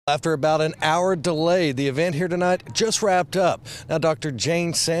After about an hour delay, the event here tonight just wrapped up. Now, Dr.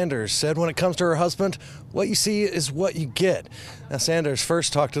 Jane Sanders said when it comes to her husband, what you see is what you get. Now, Sanders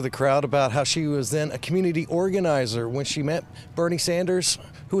first talked to the crowd about how she was then a community organizer when she met Bernie Sanders,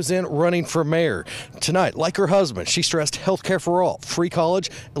 who was then running for mayor. Tonight, like her husband, she stressed health care for all, free college,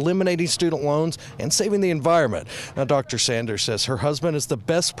 eliminating student loans, and saving the environment. Now, Dr. Sanders says her husband is the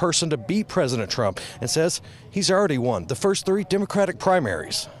best person to beat President Trump and says he's already won the first 3 Democratic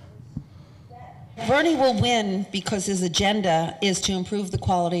primaries. Bernie will win because his agenda is to improve the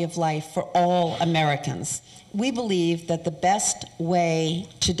quality of life for all Americans. We believe that the best way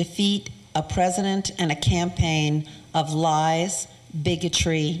to defeat a president and a campaign of lies,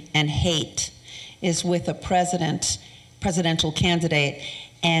 bigotry, and hate is with a presidential candidate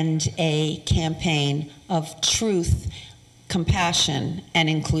and a campaign of truth, compassion, and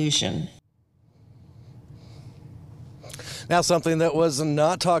inclusion. Now, something that was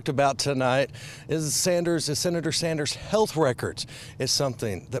not talked about tonight is Senator Sanders' health records. Is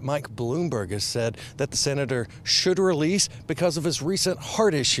something that Mike Bloomberg has said that the senator should release because of his recent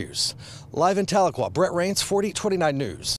heart issues. Live in Tahlequah, Brett Rains, 4029 News.